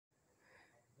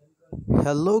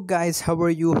Hello guys, how are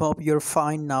you? Hope you're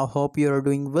fine now. Hope you're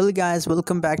doing well guys.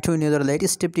 Welcome back to another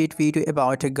latest update video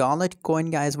about a Gala coin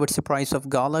guys. What's the price of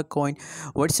Gala coin?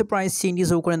 What's the price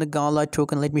changes occur in the Gala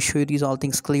token? Let me show you these all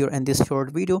things clear in this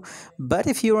short video. But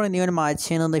if you are new to my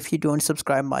channel, if you don't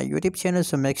subscribe my YouTube channel,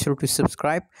 so make sure to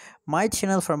subscribe my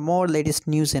channel for more latest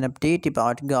news and update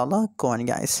about Gala coin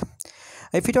guys.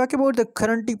 If you talk about the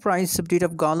currently price update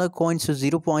of Gala coin, so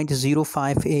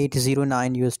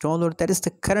 0.05809 US dollar, that is the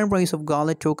current price of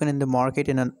Gala token in the market.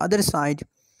 And on other side,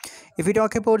 if you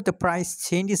talk about the price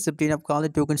changes update of Gala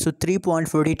token, so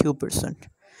 3.42%.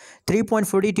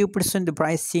 3.42% the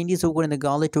price changes over in the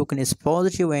Gala token is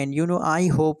positive, and I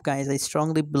hope guys, I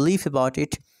strongly believe about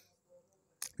it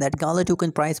that Gala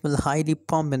token price will highly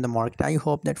pump in the market. I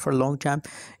hope that for a long time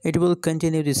it will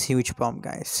continue this huge pump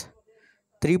guys.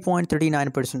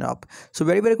 3.39% up. So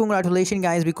very congratulations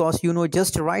guys, because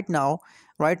just right now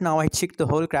I checked the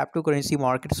whole cryptocurrency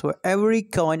market. So every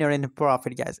coin are in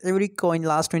profit guys. Every coin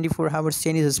last 24 hours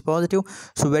changes is positive.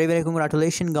 So very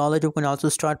congratulations. Gala token also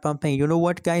start pumping. You know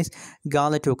what guys,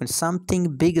 Gala token,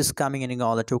 something big is coming in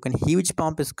Gala token. Huge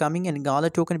pump is coming in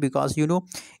Gala token, because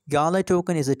Gala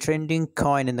token is a trending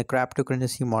coin in the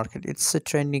cryptocurrency market. It's a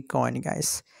trending coin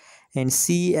guys. And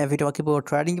see, if we talk about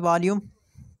trading volume,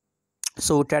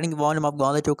 so trading volume of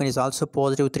Gala token is also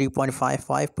positive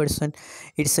 3.55%.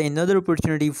 It's another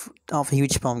opportunity of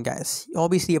huge pump guys.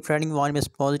 Obviously if trading volume is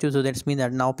positive, so that's mean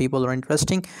that now people are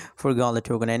interesting for Gala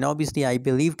token, and obviously I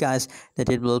believe guys that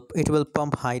it will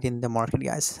pump high in the market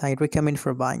guys. I recommend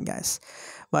for buying guys.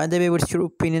 By the way, what's your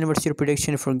opinion, what's your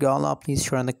prediction for Gala? Please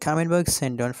share in the comment box,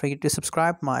 and don't forget to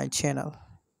subscribe my channel.